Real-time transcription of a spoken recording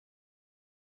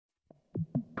Let's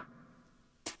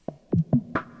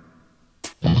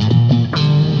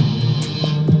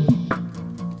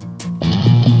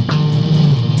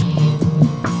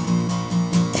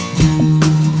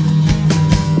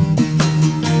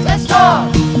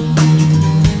talk.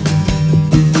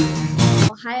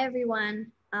 Well, hi, everyone.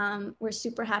 We're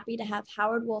super happy to have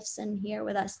Howard Wolfson here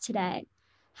with us today.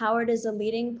 Howard is a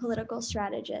leading political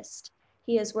strategist.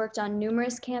 He has worked on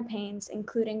numerous campaigns,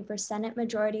 including for Senate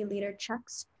Majority Leader Chuck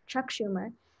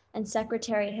Schumer and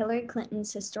Secretary Hillary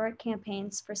Clinton's historic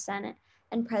campaigns for Senate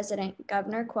and President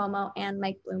Governor Cuomo and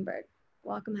Mike Bloomberg.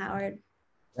 Welcome, Howard.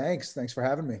 Thanks for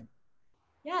having me.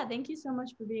 Yeah, thank you so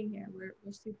much for being here.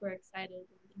 We're super excited, and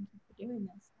thank you for doing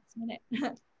this last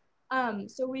minute.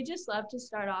 So we just love to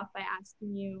start off by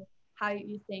asking you how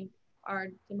you think our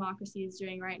democracy is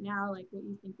doing right now, like what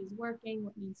you think is working,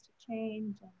 what needs to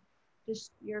change, and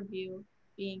just your view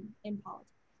being in politics.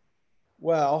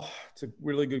 Well, it's a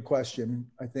really good question.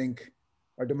 I think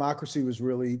our democracy was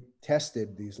really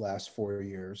tested these last 4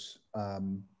 years.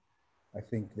 I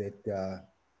think that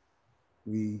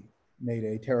we made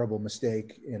a terrible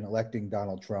mistake in electing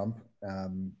Donald Trump.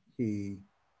 He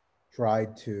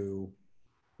tried to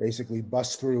basically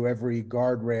bust through every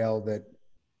guardrail that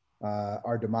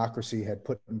our democracy had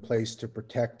put in place to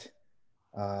protect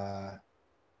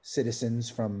citizens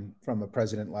from a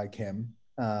president like him.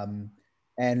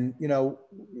 And you know,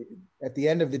 at the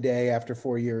end of the day, after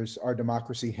 4 years, our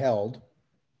democracy held,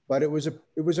 but it was a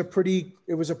pretty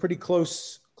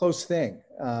close thing.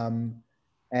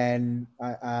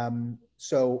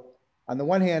 So on the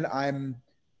one hand, I'm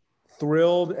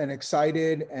thrilled and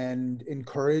excited and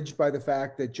encouraged by the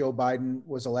fact that Joe Biden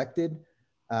was elected.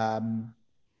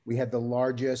 We had the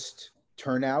largest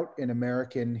turnout in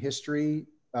American history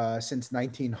since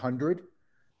 1900.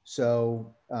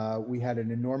 So we had an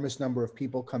enormous number of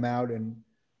people come out and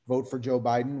vote for Joe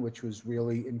Biden, which was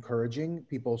really encouraging.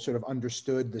 People sort of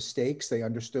understood the stakes. They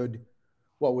understood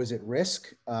what was at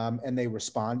risk, and they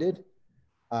responded.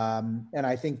 And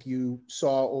I think you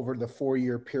saw over the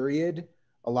 4-year period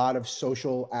a lot of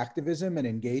social activism and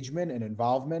engagement and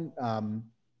involvement.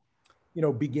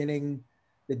 Beginning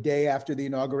the day after the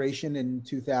inauguration in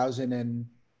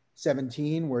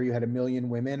 2017, where you had 1 million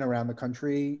women around the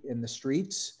country in the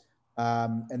streets,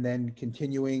 and then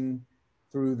continuing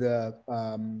through the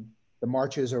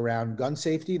marches around gun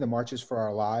safety, the marches for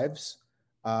our lives,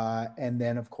 and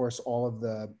then of course all of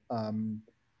the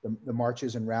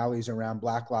marches and rallies around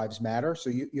Black Lives Matter. So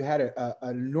you had an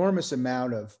enormous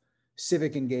amount of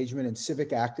civic engagement and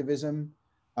civic activism,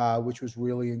 which was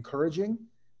really encouraging.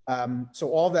 So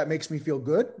all of that makes me feel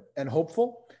good and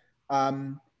hopeful.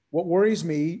 What worries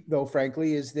me, though,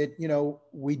 frankly, is that,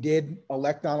 we did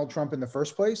elect Donald Trump in the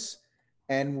first place,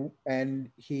 and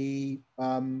he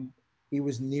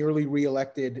was nearly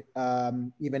reelected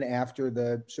even after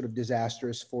the sort of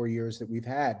disastrous 4 years that we've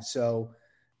had. So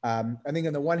I think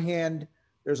on the one hand,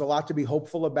 there's a lot to be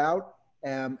hopeful about,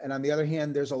 and on the other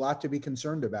hand, there's a lot to be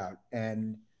concerned about.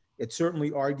 And it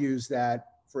certainly argues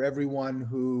that for everyone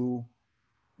who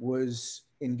was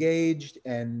engaged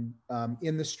and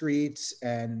in the streets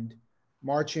and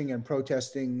marching and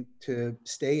protesting, to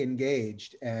stay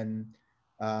engaged and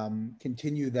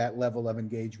continue that level of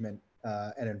engagement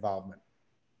and involvement.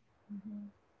 Mm-hmm.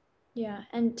 Yeah,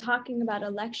 and talking about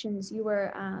elections, you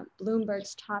were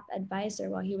Bloomberg's top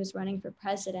advisor while he was running for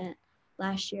president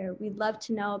last year. We'd love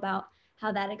to know about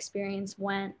how that experience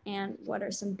went and what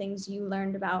are some things you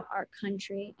learned about our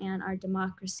country and our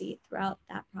democracy throughout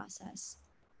that process.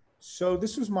 So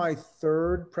this was my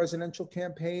third presidential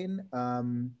campaign.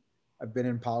 I've been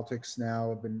in politics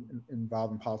now. I've been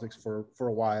involved in politics for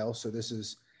a while. So this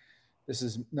was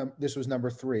number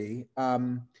three.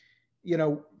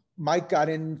 Mike got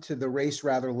into the race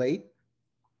rather late,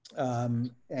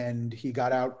 and he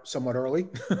got out somewhat early.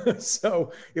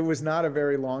 So it was not a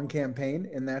very long campaign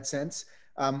in that sense.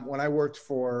 When I worked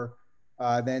for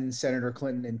then Senator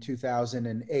Clinton in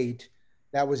 2008,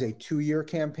 that was a 2-year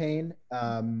campaign.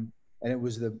 And it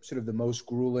was the sort of the most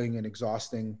grueling and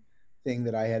exhausting thing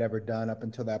that I had ever done up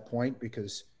until that point,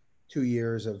 because 2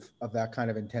 years of that kind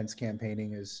of intense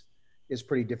campaigning is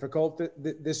pretty difficult.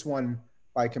 This one,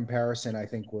 by comparison, I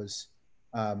think was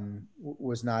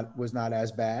not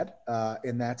as bad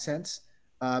in that sense.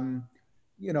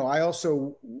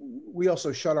 We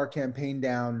also shut our campaign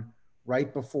down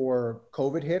right before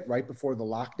COVID hit, right before the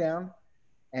lockdown,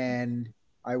 and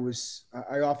I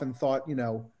often thought,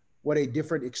 what a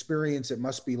different experience it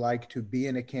must be like to be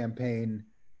in a campaign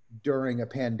during a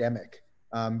pandemic,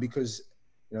 because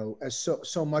as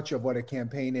so much of what a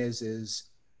campaign is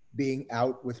being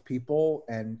out with people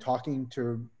and talking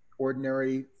to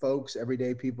ordinary folks,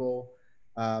 everyday people,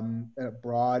 a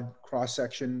broad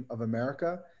cross-section of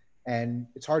America. And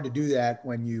it's hard to do that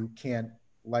when you can't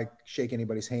like shake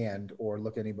anybody's hand or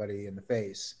look anybody in the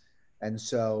face. And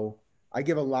so I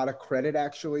give a lot of credit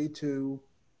actually to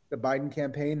the Biden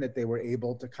campaign that they were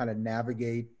able to kind of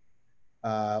navigate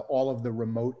all of the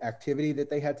remote activity that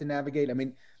they had to navigate. I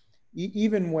mean,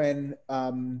 even when,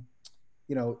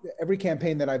 every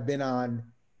campaign that I've been on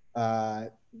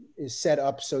is set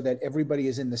up so that everybody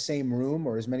is in the same room,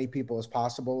 or as many people as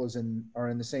possible are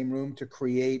in the same room, to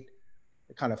create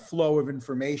the kind of flow of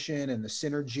information and the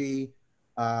synergy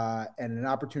and an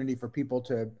opportunity for people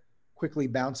to quickly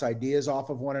bounce ideas off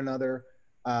of one another.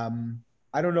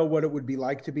 I don't know what it would be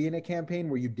like to be in a campaign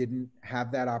where you didn't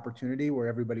have that opportunity, where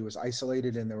everybody was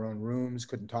isolated in their own rooms,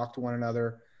 couldn't talk to one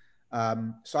another.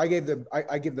 So I give the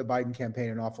Biden campaign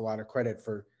an awful lot of credit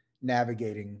for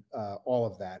navigating all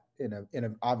of that in a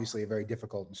obviously a very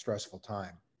difficult and stressful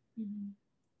time. Mm-hmm.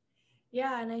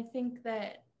 Yeah, and I think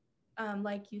that,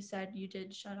 like you said, you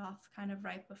did shut off kind of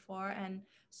right before, and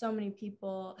so many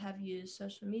people have used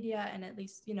social media, and at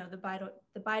least, the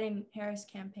Biden-Harris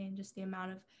campaign, just the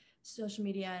amount of social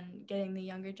media and getting the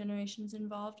younger generations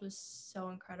involved was so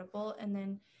incredible. And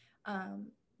then,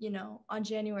 on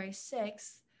January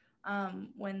 6th,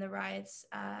 when the riots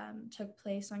took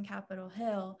place on Capitol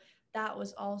Hill, that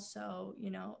was also,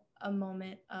 a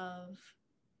moment of,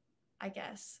 I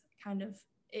guess, kind of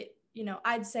it,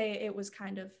 I'd say it was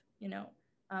kind of,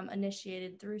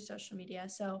 initiated through social media.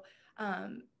 So,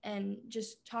 and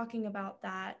just talking about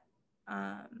that,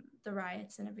 the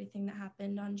riots and everything that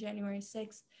happened on January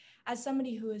 6th, as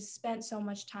somebody who has spent so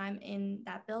much time in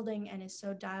that building and is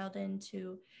so dialed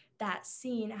into that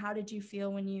scene, how did you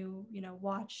feel when you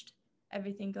watched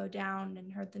everything go down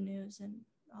and heard the news and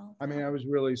all of that? I mean, I was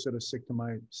really sort of sick to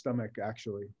my stomach,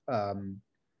 actually. I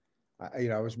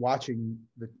was watching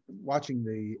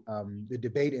the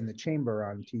debate in the chamber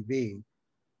on TV,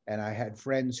 and I had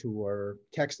friends who were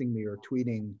texting me or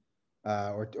tweeting,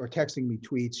 or texting me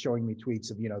tweets, showing me tweets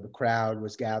of, the crowd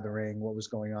was gathering, what was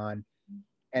going on.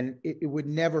 And it would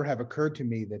never have occurred to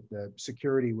me that the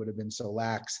security would have been so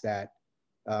lax that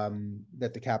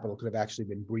the Capitol could have actually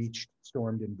been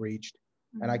stormed and breached.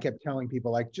 Mm-hmm. And I kept telling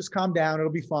people, like, just calm down,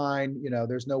 it'll be fine.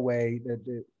 There's no way that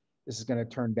this is going to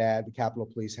turn bad. The Capitol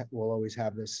Police will always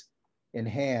have this in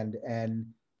hand. And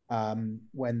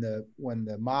when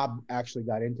the mob actually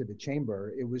got into the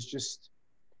chamber, it was just,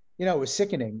 it was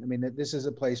sickening. I mean, this is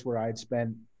a place where I'd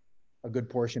spent a good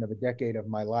portion of a decade of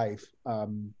my life.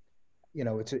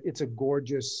 It's a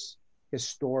gorgeous,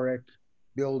 historic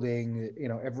building.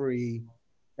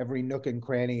 Every nook and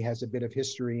cranny has a bit of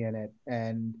history in it,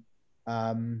 and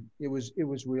it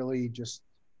was really just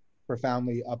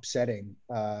profoundly upsetting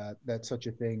that such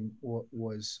a thing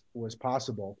was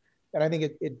possible. And I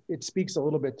think it speaks a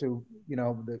little bit to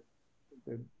the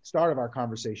start of our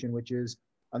conversation, which is,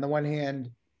 on the one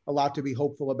hand, a lot to be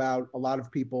hopeful about, a lot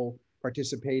of people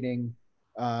participating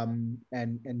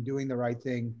and doing the right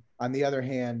thing. On the other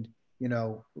hand,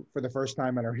 for the first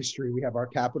time in our history, we have our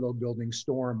Capitol building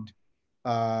stormed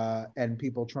and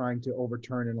people trying to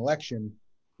overturn an election,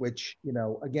 which,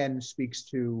 again, speaks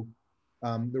to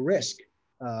the risk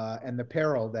and the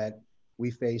peril that we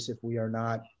face if we are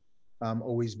not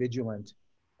always vigilant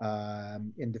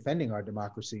in defending our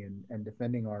democracy and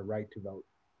defending our right to vote.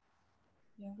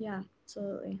 Yeah,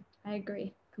 absolutely. I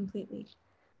agree completely.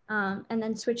 And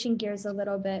then switching gears a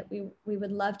little bit, we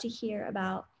would love to hear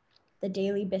about the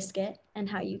Daily Biscuit and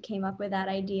how you came up with that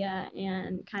idea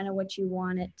and kind of what you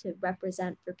want it to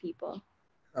represent for people.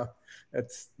 Oh,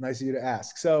 that's nice of you to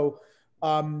ask. So,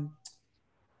 when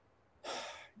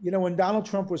Donald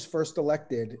Trump was first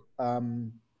elected,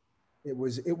 it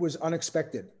was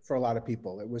unexpected for a lot of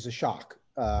people. It was a shock.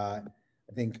 I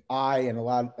think I and a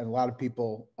lot of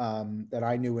people that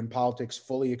I knew in politics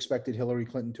fully expected Hillary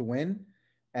Clinton to win,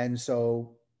 and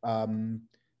so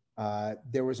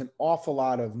there was an awful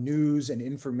lot of news and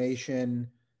information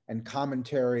and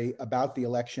commentary about the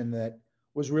election that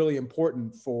was really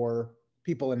important for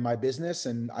people in my business,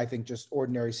 and I think just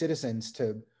ordinary citizens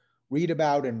to read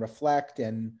about and reflect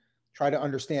and try to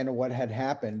understand what had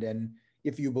happened. And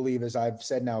if you believe, as I've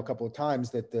said now a couple of times,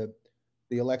 that the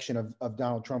election of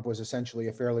Donald Trump was essentially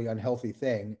a fairly unhealthy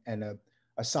thing and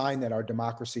a sign that our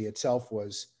democracy itself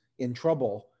was in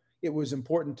trouble, it was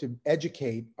important to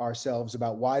educate ourselves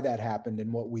about why that happened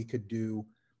and what we could do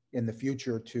in the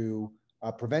future to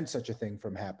prevent such a thing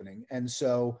from happening. And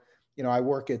so, I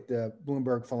work at the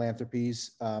Bloomberg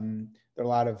Philanthropies. There are a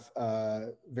lot of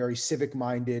very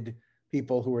civic-minded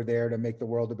people who are there to make the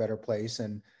world a better place.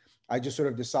 And I just sort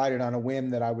of decided on a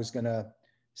whim that I was going to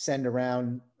send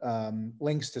around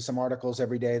links to some articles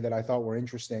every day that I thought were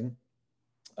interesting.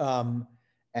 And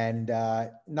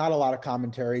not a lot of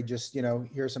commentary, just,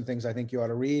 here's some things I think you ought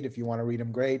to read. If you want to read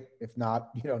them, great. If not,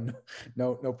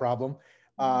 no problem.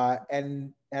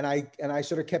 And I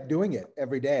sort of kept doing it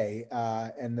every day.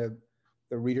 And the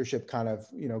readership kind of,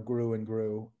 grew and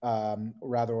grew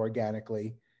rather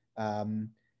organically. And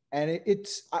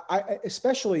it's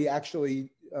especially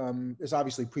actually is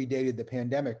obviously predated the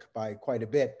pandemic by quite a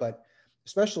bit, but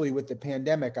especially with the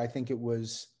pandemic, I think it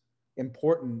was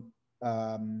important,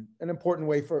 an important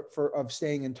way of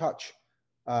staying in touch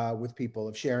with people,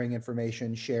 of sharing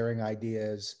information, sharing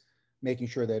ideas, making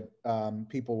sure that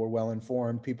people were well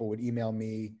informed. People would email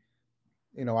me,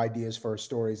 ideas for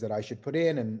stories that I should put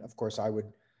in, and of course I would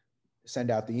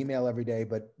send out the email every day.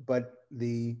 But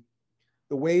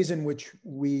the ways in which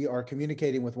we are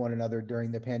communicating with one another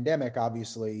during the pandemic,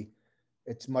 obviously,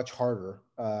 it's much harder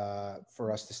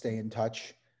for us to stay in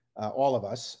touch, all of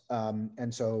us.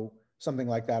 And so something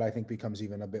like that, I think, becomes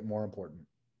even a bit more important.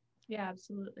 Yeah,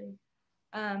 absolutely.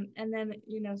 And then,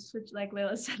 switch, like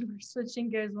Layla said, we're switching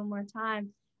gears one more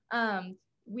time.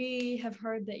 We have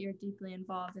heard that you're deeply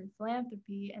involved in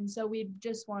philanthropy. And so we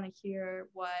just want to hear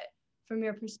from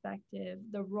your perspective,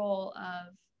 the role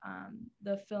of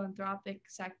the philanthropic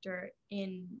sector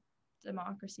in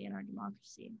democracy, in our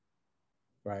democracy.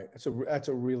 Right. That's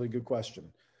a really good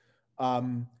question.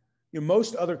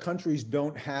 Most other countries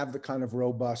don't have the kind of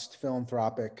robust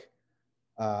philanthropic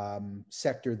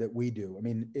sector that we do. I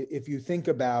mean, if you think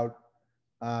about,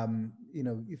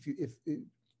 if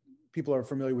people are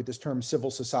familiar with this term, civil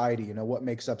society, what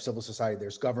makes up civil society?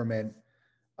 There's government,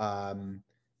 and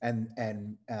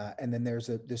then there's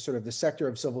this sort of the sector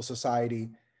of civil society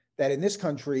that in this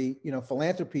country,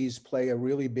 philanthropies play a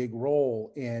really big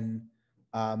role in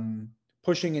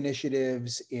pushing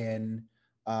initiatives, in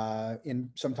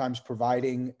sometimes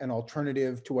providing an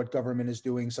alternative to what government is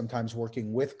doing, sometimes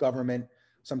working with government,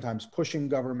 sometimes pushing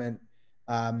government.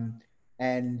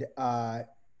 And at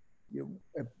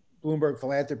Bloomberg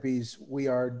Philanthropies, we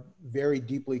are very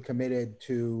deeply committed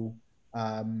to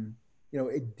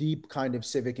a deep kind of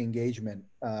civic engagement.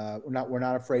 We're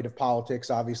not afraid of politics.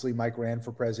 Obviously, Mike ran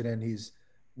for president. He's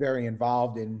very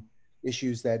involved in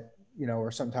issues that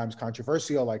are sometimes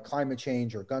controversial, like climate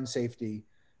change or gun safety.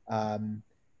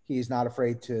 He's not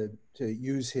afraid to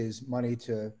use his money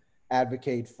to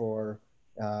advocate for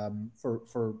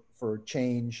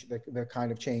change, the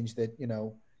kind of change that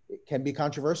it can be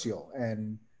controversial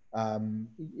and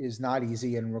is not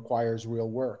easy and requires real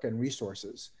work and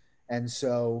resources. And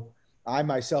so I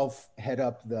myself head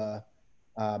up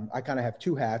I kind of have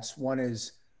two hats. One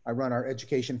is I run our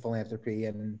education philanthropy,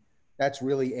 and that's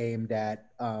really aimed at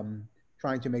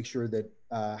trying to make sure that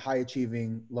high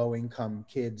achieving, low income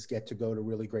kids get to go to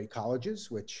really great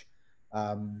colleges, which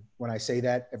when I say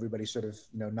that, everybody sort of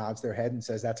nods their head and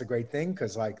says that's a great thing,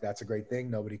 because that's a great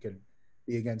thing. Nobody could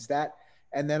be against that.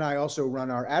 And then I also run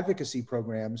our advocacy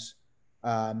programs,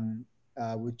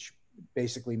 which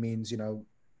basically means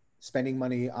spending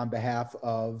money on behalf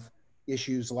of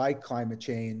issues like climate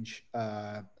change,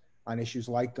 on issues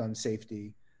like gun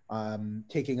safety,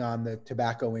 taking on the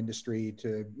tobacco industry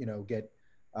to get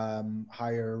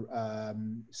higher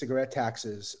cigarette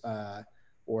taxes,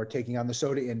 or taking on the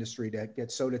soda industry to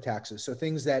get soda taxes. So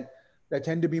things that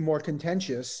tend to be more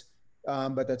contentious,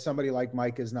 but that somebody like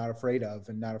Mike is not afraid of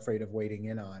and not afraid of wading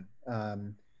in on.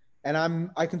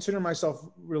 And I consider myself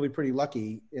really pretty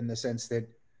lucky in the sense that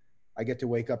I get to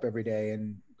wake up every day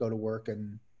and go to work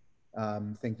and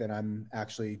think that I'm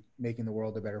actually making the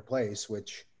world a better place,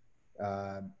 which,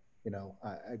 I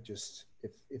just,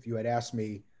 if you had asked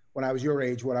me when I was your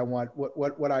age, what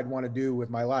I'd want to do with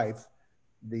my life,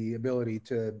 the ability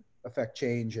to affect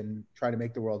change and try to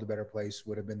make the world a better place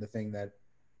would have been the thing that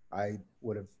I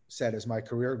would have set as my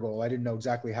career goal. I didn't know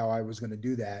exactly how I was going to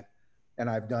do that. And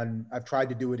I've tried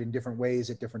to do it in different ways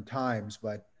at different times,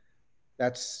 but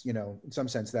that's, in some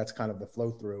sense, that's kind of the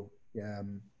flow through.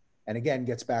 And again,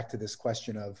 gets back to this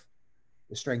question of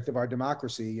the strength of our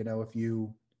democracy.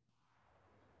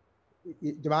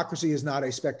 Democracy is not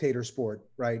a spectator sport,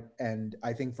 right? And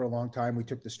I think for a long time, we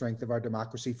took the strength of our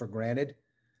democracy for granted.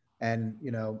 And,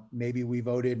 maybe we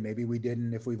voted, maybe we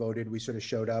didn't. If we voted, we sort of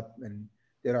showed up and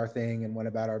did our thing and went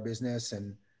about our business.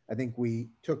 And I think we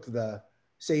took the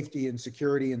safety and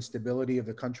security and stability of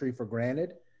the country for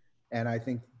granted. And I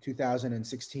think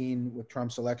 2016 with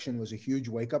Trump's election was a huge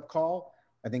wake-up call.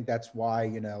 I think that's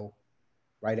why,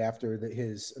 right after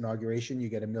his inauguration, you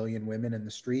get 1 million women in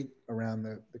the street around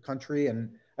the country.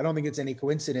 And I don't think it's any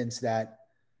coincidence that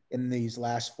in these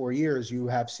last 4 years, you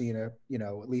have seen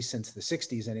at least since the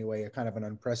 60s anyway, a kind of an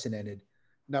unprecedented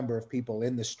number of people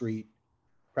in the street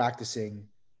practicing,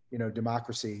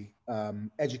 democracy,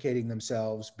 educating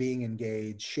themselves, being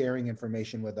engaged, sharing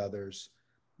information with others,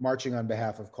 marching on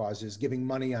behalf of causes, giving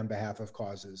money on behalf of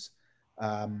causes.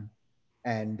 Um,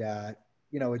 and,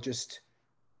 it just,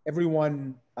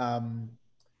 everyone,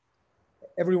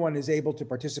 everyone is able to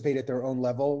participate at their own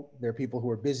level. There are people who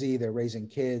are busy, they're raising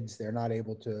kids, they're not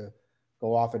able to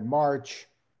go off and march.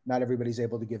 Not everybody's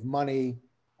able to give money.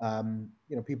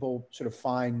 People sort of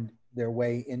find their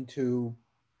way into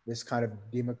this kind of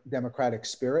democratic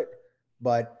spirit.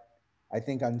 But I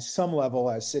think on some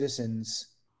level, as citizens,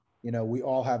 we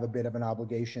all have a bit of an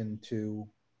obligation to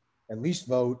at least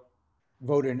vote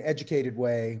in an educated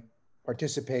way,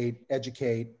 participate,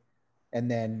 educate, and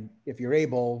then if you're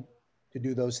able to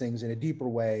do those things in a deeper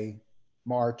way,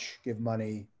 march, give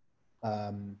money,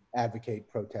 advocate,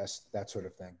 protest, that sort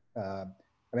of thing.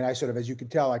 I sort of, as you can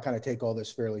tell, I kind of take all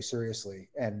this fairly seriously.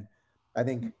 And I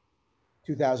think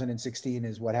 2016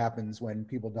 is what happens when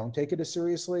people don't take it as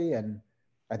seriously. And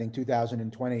I think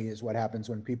 2020 is what happens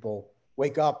when people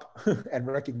wake up and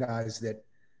recognize that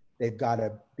they've got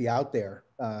to be out there,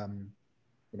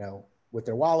 with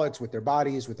their wallets, with their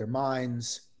bodies, with their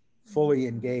minds, fully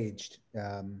engaged.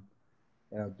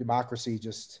 Democracy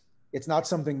it's not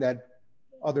something that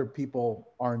other people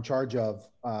are in charge of.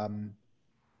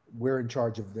 We're in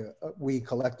charge of we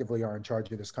collectively are in charge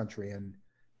of this country. And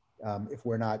if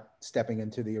we're not stepping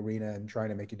into the arena and trying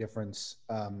to make a difference,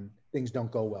 things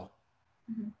don't go well.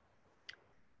 Mm-hmm.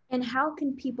 And how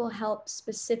can people help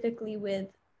specifically with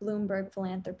Bloomberg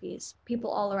Philanthropies, people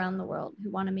all around the world who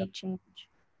want to make change?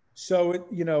 So,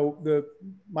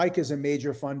 Mike is a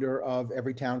major funder of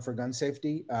Every Town for Gun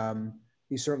Safety.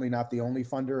 He's certainly not the only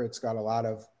funder. It's got a lot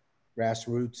of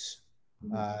grassroots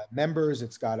members.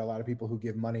 It's got a lot of people who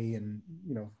give money in,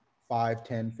 $5,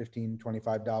 $10, $15,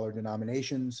 $25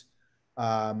 denominations.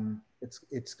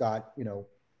 It's got,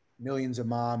 millions of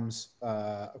moms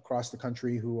across the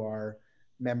country who are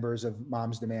members of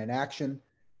Moms Demand Action.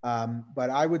 But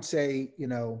I would say,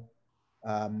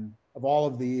 of all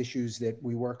of the issues that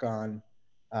we work on,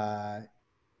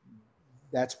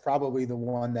 that's probably the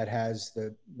one that has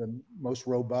the most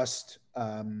robust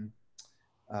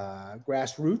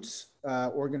grassroots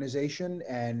organization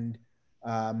and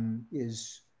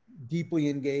is deeply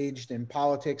engaged in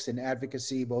politics and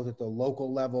advocacy, both at the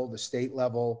local level, the state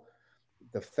level,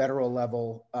 the federal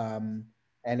level.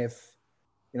 And if,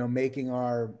 making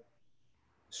our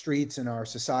streets and our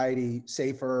society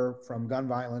safer from gun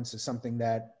violence is something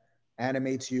that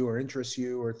animates you or interests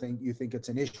you or you think it's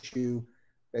an issue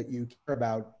that you care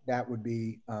about, that would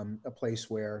be a place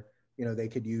where they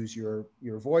could use your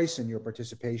voice and your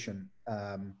participation.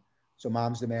 So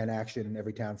Moms Demand Action in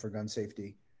Every Town for Gun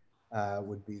Safety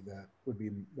would be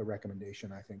the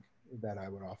recommendation, I think, that I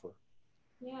would offer.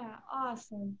 Yeah,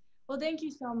 awesome. Well, thank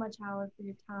you so much, Howard, for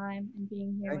your time and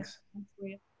being here. Thanks.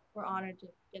 With us. We're honored to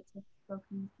get to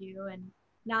spoken with you. And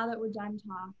now that we're done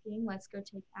talking, let's go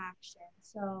take action.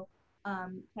 So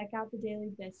check out the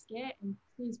Daily Biscuit, and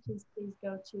please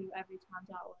go to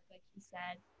everytown.org, like you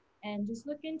said, and just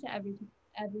look into every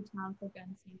town for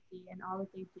gun safety and all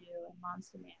that they do, and Moms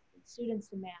Demand and Students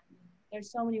Demand. And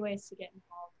there's so many ways to get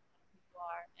involved. People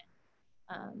are,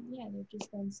 and they've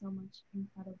just done so much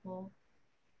incredible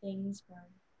things for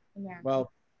America.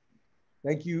 Well,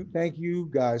 thank you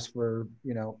guys for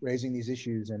raising these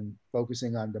issues and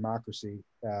focusing on democracy.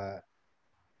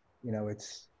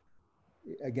 It's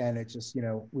just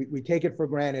we take it for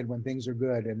granted when things are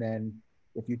good, and then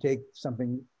if you take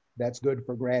something that's good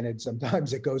for granted,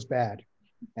 sometimes it goes bad.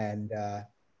 And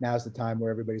now's the time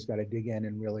where everybody's got to dig in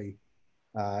and really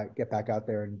get back out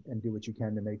there and do what you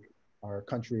can to make our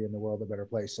country and the world a better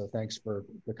place. So thanks for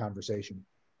the conversation.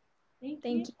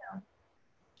 Thank you.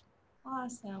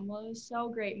 Awesome. Well, it was so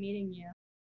great meeting you.